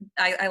to,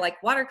 I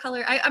like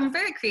watercolor. I'm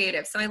very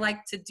creative, so I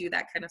like to do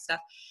that kind of stuff.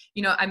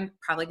 I'm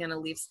probably going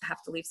to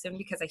have to leave soon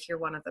because I hear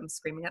one of them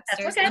screaming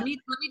upstairs. That's okay.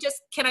 Let me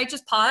just, can I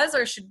just pause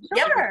or should?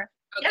 Sure.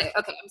 Okay,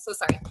 I'm so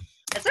sorry.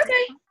 That's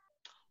okay.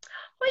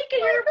 Well, you can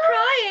hear her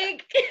crying.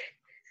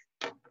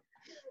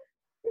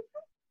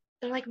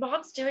 They're like,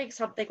 Mom's doing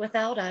something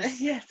without us.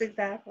 Yes,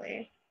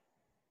 exactly.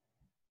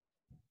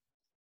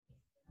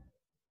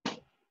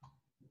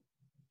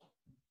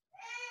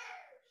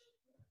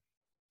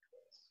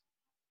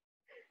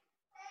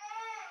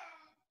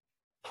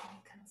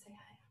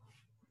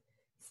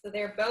 So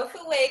they're both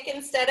awake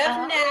instead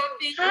of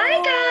napping.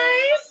 Hi,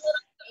 guys.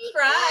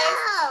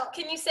 Surprise.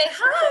 Can you say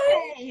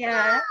hi?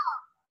 Yeah.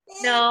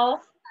 No.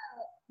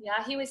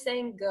 Yeah, he was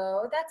saying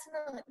go. That's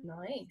not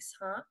nice,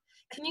 huh?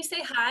 Can you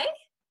say hi?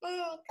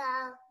 Go.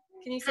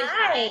 Can you say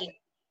hi?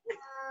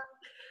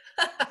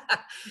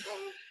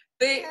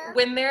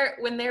 When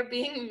they're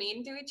being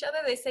mean to each other,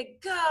 they say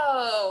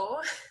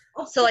go.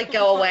 So like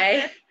go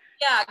away.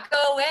 Yeah,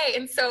 go away.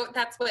 And so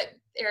that's what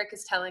Eric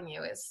is telling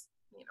you is,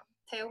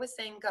 Teo was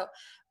saying go.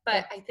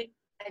 But I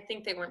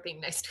think they weren't being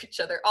nice to each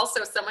other.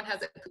 Also, someone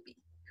has a poopy.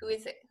 Who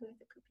is it? Who is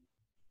the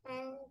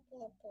poopy?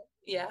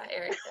 Yeah,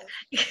 Eric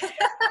does.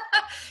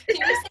 Can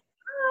you say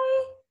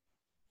hi?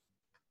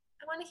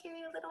 I want to hear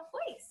your little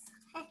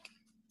voice.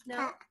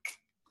 No?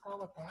 Oh, a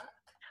book?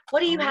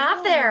 What do you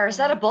have there? Is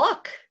that a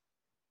book?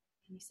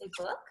 Can you say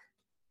book?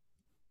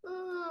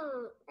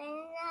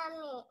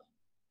 Yummy.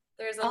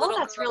 There's a little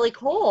that's really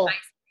cool. Ice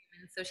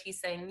cream, and so she's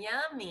saying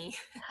yummy.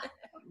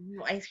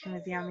 Ice cream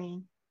is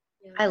yummy.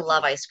 I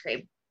love ice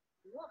cream.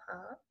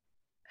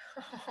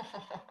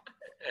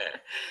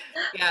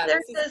 Yeah,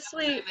 they're so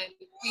sweet.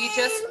 We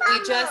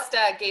just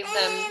gave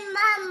them.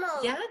 Mama.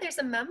 Yeah, there's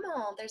a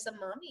memo. There's a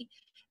mommy.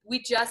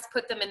 We just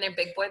put them in their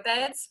big boy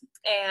beds,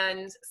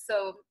 and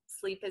so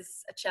sleep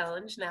is a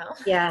challenge now.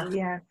 Yeah.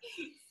 Yeah.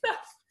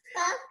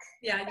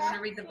 Yeah, you want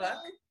to read the book?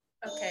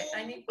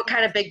 Okay, What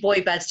kind of big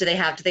boy beds do they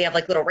have? Do they have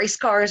like little race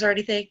cars or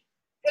anything?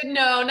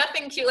 No,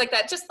 nothing cute like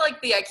that. Just like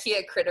the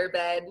IKEA critter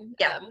bed,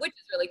 which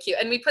is really cute.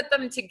 And we put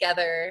them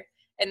together,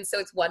 and so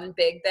it's one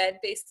big bed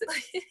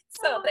basically.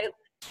 So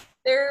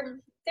they're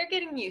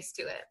getting used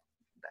to it.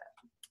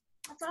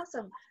 That's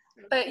awesome.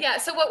 But yeah,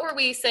 so what were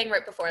we saying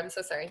right before? I'm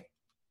so sorry.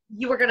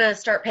 You were gonna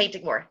start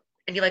painting more,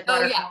 and you like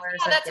watercolors.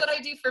 Yeah, that's what I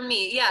do for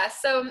me. Yeah.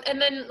 So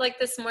and then like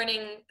this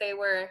morning they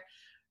were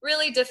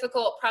really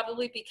difficult,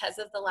 probably because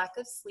of the lack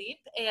of sleep.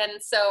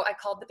 And so I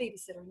called the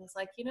babysitter and was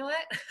like, you know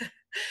what?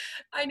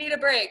 I need a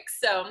break.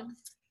 So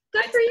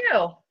good for you.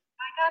 I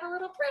got a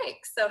little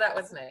break. So that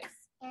was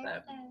nice.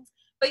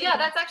 But yeah,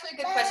 that's actually a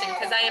good question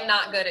because I am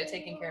not good at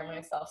taking care of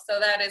myself. So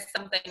that is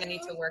something I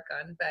need to work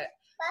on. But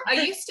I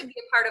used to be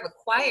a part of a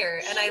choir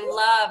and I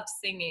loved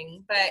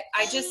singing, but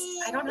I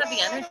don't have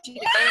the energy to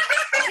go.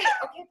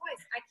 Okay,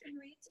 boys, I can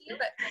read to you,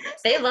 but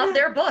they love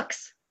their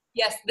books.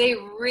 Yes, they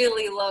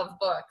really love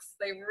books.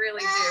 They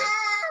really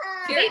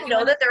do. Do they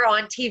know that they're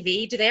on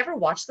TV? Do they ever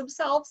watch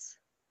themselves?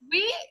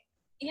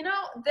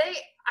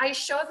 I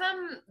show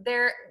them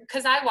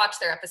because I watch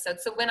their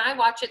episodes. So when I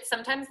watch it,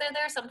 sometimes they're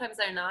there, sometimes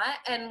they're not.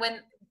 And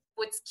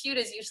what's cute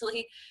is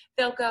usually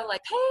they'll go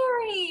like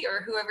Perry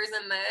or whoever's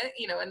in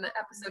the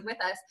episode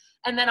with us.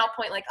 And then I'll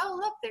point like, oh,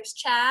 look, there's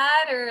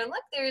Chad, or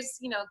look, there's,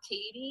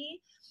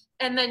 Katie.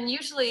 And then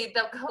usually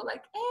they'll go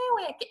like,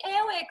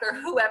 Ewick, or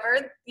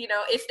whoever,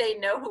 if they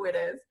know who it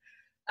is.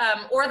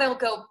 Or they'll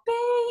go,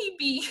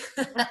 baby.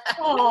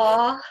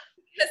 Aww.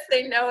 Because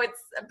they know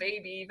it's a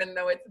baby, even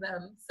though it's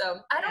them. So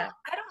I don't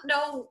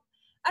know.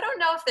 I don't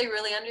know if they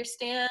really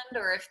understand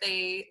or if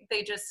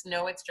they just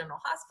know it's General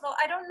Hospital.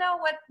 I don't know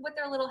what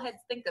their little heads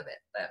think of it.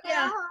 But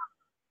yeah.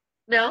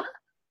 No?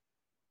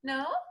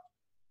 No?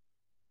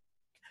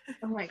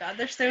 Oh my God,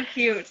 they're so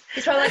cute.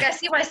 He's probably like, I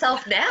see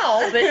myself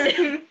now, but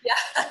yeah.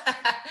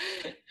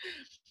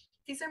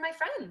 These are my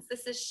friends.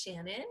 This is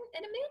Shannon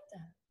and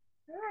Amanda.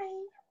 Hi.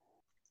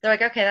 They're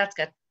like, okay, that's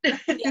good. Yeah,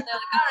 they're like,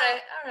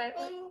 all right.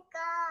 Go.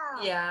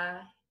 Yeah.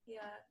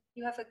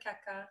 You have a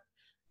caca.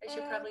 I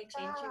should probably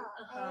change you.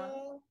 I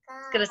was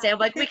gonna say, I'm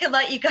like, we can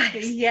let you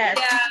guys. Yes.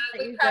 Yeah,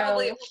 There we you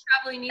probably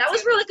go. need That to.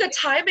 was really good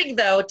timing,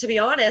 though, to be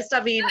honest.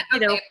 I mean, you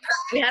know, Okay,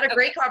 we had a perfect.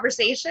 great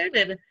conversation,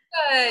 and Good.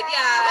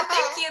 Yeah.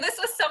 Thank you. This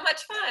was so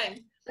much fun.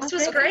 this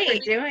was Thank you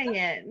great. for doing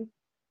it.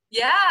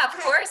 Yeah, of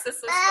course.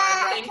 This was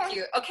fun. Thank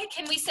you. Okay,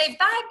 can we say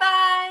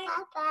bye-bye?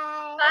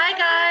 Bye-bye. Bye,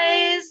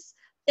 guys.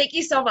 Thank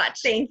you so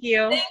much. Thank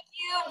you. Thank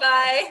you.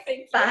 Bye. Thank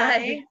you.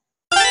 Bye.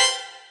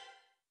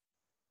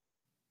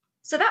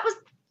 So that was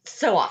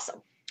so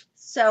awesome.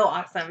 So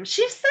awesome.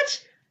 She's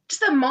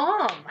just a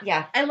mom.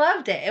 Yeah. I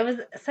loved it. It was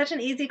such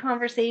an easy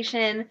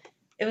conversation.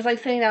 It was like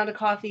sitting down to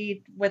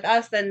coffee with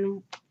us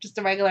and just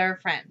a regular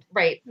friend.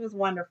 Right. It was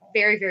wonderful.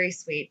 Very, very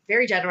sweet.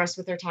 Very generous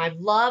with their time.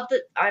 Love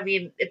that. I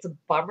mean, it's a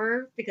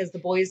bummer because the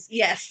boys.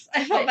 Yes.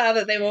 I felt bad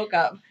that they woke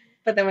up,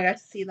 but then we got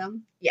to see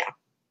them. Yeah.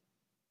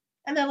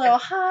 And their little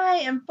hi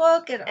and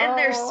book and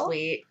They're oh,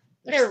 sweet.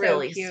 they're They're so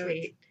really cute.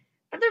 sweet.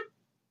 And they're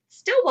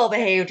still well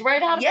behaved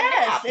right out of the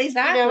Yes, nap,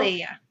 exactly.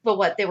 You know? But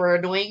what, they were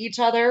annoying each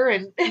other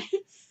and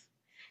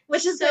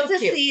Which is so good to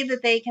cute. see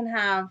that they can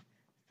have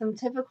some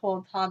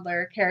typical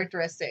toddler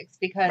characteristics,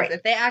 because Right.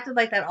 if they acted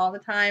like that all the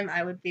time,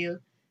 I would be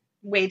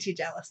way too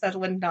jealous. That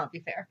would not be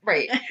fair.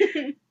 Right.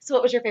 So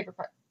what was your favorite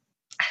part?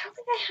 I don't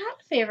think I had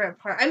a favorite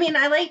part. I mean,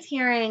 I liked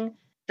hearing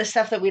the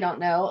stuff that we don't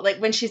know. Like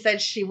when she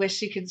said she wished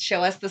she could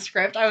show us the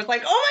script, I was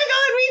like, oh my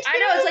God, me too. I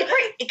know, it's like,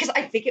 right, because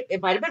I think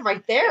it might have been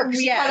right there.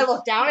 Because Yes. she kind of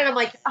looked down and I'm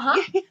like,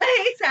 uh-huh.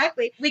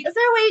 Exactly. Is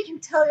there a way you can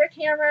tilt your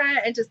camera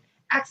and just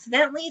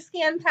accidentally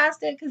scan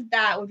past it? Because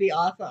that would be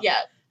awesome. Yeah.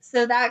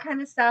 So that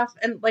kind of stuff.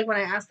 And like when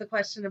I asked the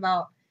question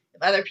about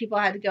if other people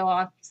had to go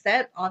off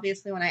set,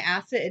 obviously when I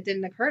asked it, it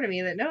didn't occur to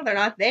me that no, they're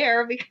not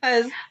there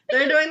because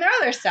they're doing their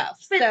other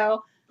stuff. But-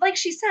 So Like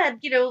she said,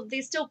 you know, they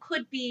still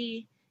could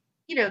be,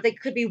 you know, they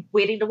could be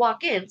waiting to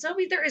walk in. So, I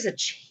mean, there is a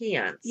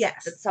chance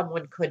Yes. that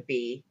someone could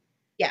be.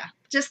 yeah,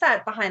 just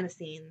that behind the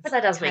scenes. But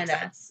that does make kinda-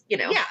 sense, you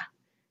know? Yeah.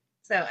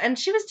 So, and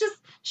she was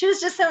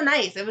just so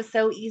nice. It was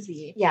so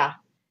easy. Yeah.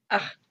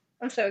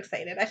 I'm so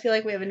excited. I feel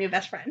like we have a new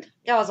best friend.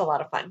 That was a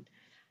lot of fun.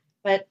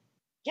 But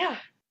yeah.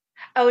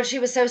 Oh, and she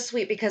was so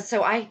sweet because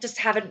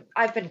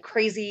I've been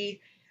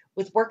crazy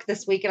with work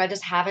this week and I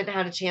just haven't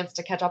had a chance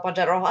to catch up on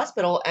General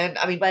Hospital. And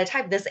I mean, by the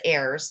time this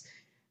airs,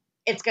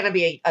 it's going to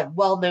be a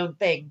well-known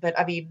thing. But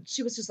I mean,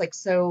 she was just like,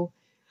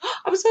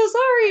 I'm so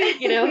sorry,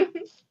 you know,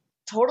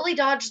 totally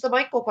dodged the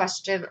Michael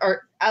question,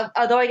 or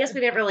although I guess we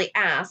didn't really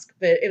ask,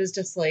 but it was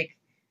just like,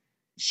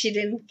 She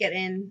didn't get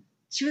in.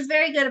 She was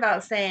very good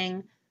about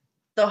saying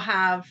they'll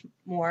have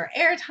more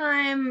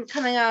airtime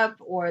coming up,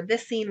 or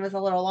this scene was a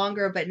little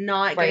longer, but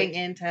not Right. getting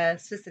into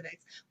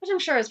specifics, which I'm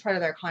sure is part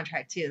of their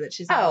contract too, that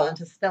she's not Oh. allowed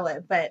to spill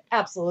it. But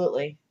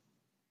absolutely.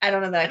 I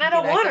don't know that. And I, I could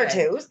don't be that want her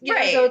good. to. You know,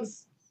 Right. so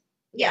it's,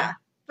 Yeah.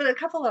 But a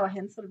couple little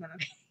hints would have been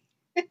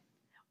okay.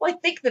 well, I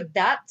think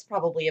that's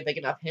probably a big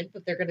enough hint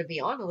that they're going to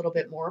be on a little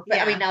bit more. But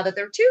I Yeah. mean, now that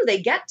they're two,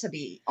 they get to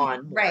be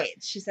on more. Right.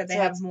 She said they So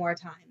have that's- more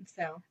time.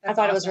 So I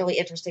thought it was really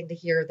interesting to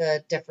hear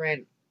the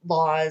different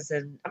laws.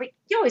 And I mean,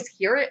 you always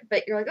hear it,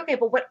 but you're like, okay,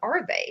 but what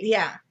are they?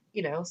 Yeah.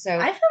 You know, so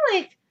I feel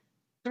like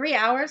 3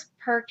 hours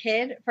per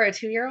kid for a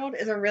 2-year-old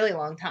is a really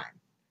long time.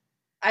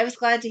 I was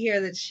glad to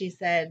hear that she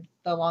said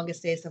the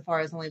longest day so far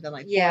has only been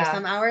like 4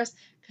 some hours.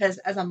 Because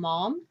as a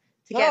mom,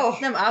 to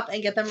get them up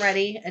and get them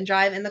ready and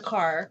drive in the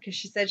car, because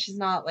she said she's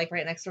not like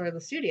right next door to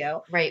the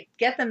studio, right.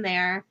 get them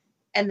there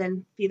and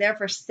then be there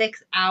for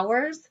 6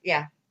 hours.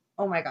 Yeah.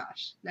 Oh my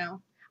gosh.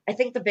 No. I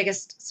think the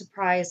biggest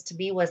surprise to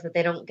me was that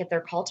they don't get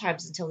their call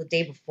times until the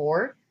day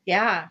before.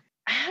 Yeah.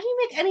 How do you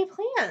make any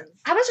plans?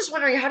 I was just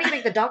wondering, how do you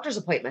make the doctor's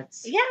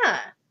appointments? Yeah.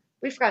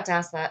 We forgot to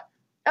ask that.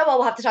 Oh, well,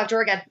 we'll have to talk to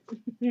her again.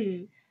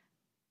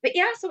 But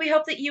yeah, so we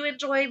hope that you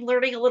enjoyed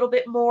learning a little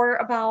bit more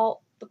about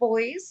the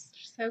boys.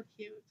 So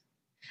cute.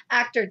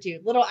 Actor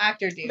dude. Little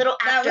actor dude. Little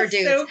That actor was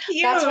dudes. so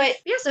cute. That's why,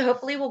 yeah, so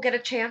hopefully we'll get a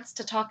chance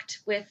to talk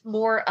with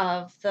more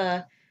of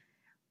the,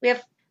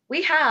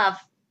 we have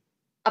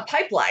a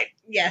pipeline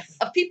Yes.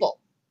 of people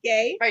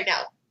Yay. right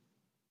now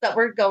that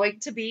we're going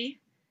to be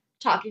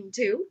talking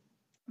to.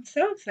 I'm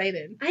so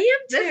excited. I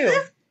am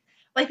too.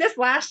 This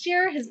last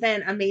year has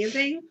been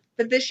amazing,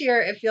 but this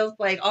year it feels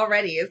like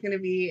already is going to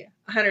be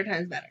 100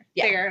 times better.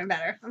 Yeah. Bigger and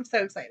better. I'm so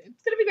excited.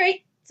 It's going to be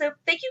great. So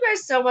thank you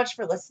guys so much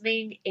for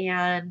listening,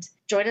 and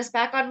join us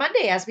back on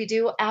Monday as we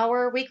do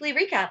our weekly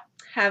recap.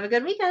 Have a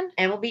good weekend.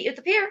 And we'll meet you at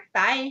the pier.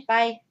 Bye.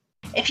 Bye.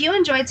 If you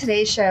enjoyed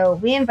today's show,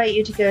 we invite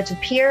you to go to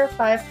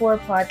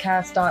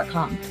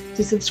peer54podcast.com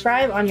to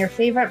subscribe on your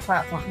favorite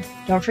platform.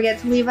 Don't forget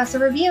to leave us a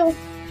review.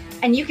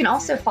 And you can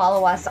also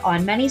follow us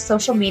on many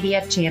social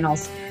media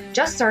channels.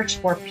 Just search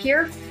for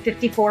Peer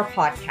 54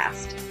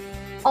 Podcast.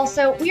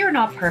 Also, we are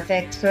not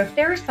perfect, so if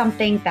there is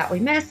something that we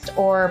missed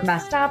or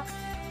messed up,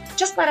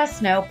 just let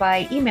us know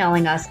by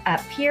emailing us at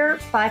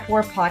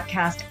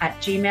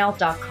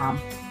peer54podcast@gmail.com.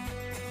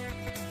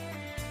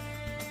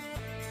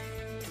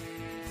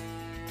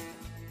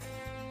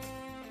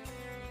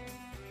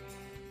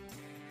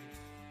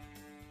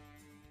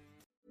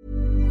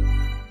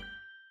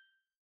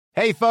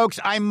 Hey, folks,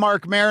 I'm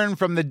Mark Maron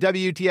from the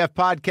WTF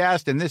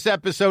Podcast, and this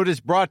episode is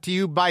brought to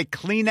you by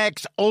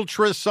Kleenex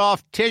Ultra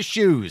Soft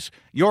Tissues,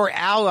 your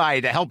ally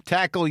to help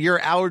tackle your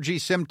allergy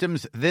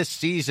symptoms this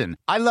season.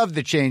 I love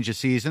the change of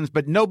seasons,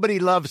 but nobody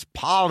loves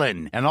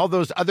pollen and all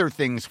those other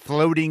things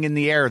floating in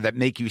the air that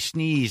make you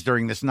sneeze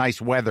during this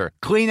nice weather.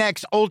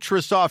 Kleenex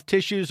Ultra Soft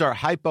Tissues are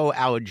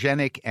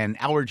hypoallergenic and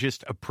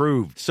allergist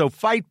approved, so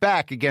fight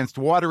back against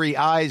watery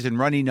eyes and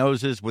runny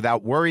noses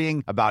without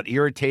worrying about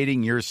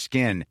irritating your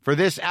skin. For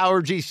this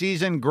allergy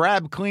season,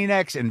 grab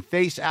Kleenex and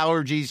face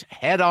allergies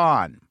head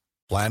on.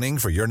 Planning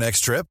for your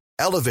next trip?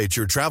 Elevate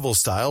your travel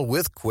style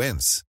with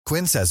Quince.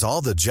 Quince has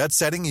all the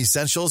jet-setting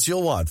essentials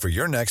you'll want for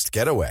your next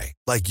getaway,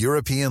 like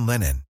European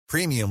linen,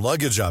 premium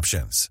luggage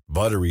options,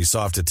 buttery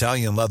soft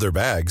Italian leather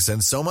bags,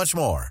 and so much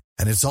more.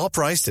 And it's all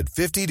priced at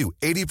 50 to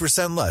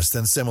 80% less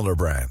than similar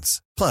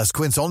brands. Plus,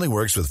 Quince only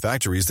works with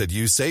factories that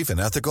use safe and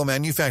ethical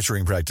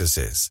manufacturing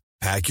practices.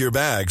 Pack your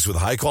bags with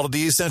high-quality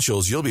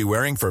essentials you'll be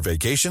wearing for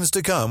vacations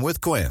to come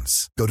with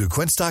Quince. Go to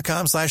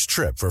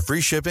quince.com/trip for free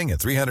shipping and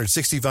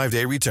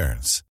 365-day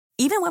returns.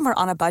 Even when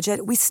we're on a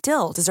budget, we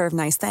still deserve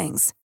nice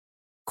things.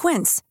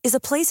 Quince is a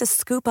place to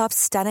scoop up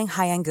stunning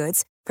high-end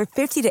goods for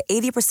 50 to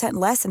 80%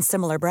 less than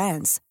similar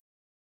brands.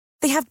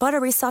 They have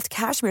buttery soft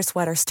cashmere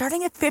sweaters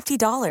starting at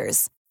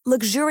 $50,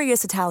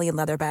 luxurious Italian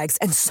leather bags,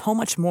 and so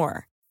much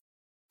more.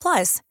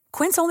 Plus,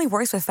 Quince only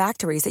works with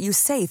factories that use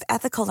safe,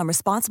 ethical, and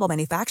responsible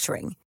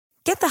manufacturing.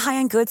 Get the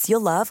high-end goods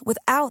you'll love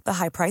without the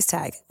high price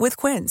tag with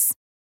Quince.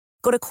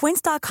 Go to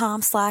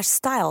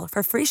quince.com/style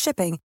for free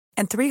shipping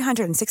and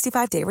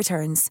 365-day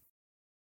returns.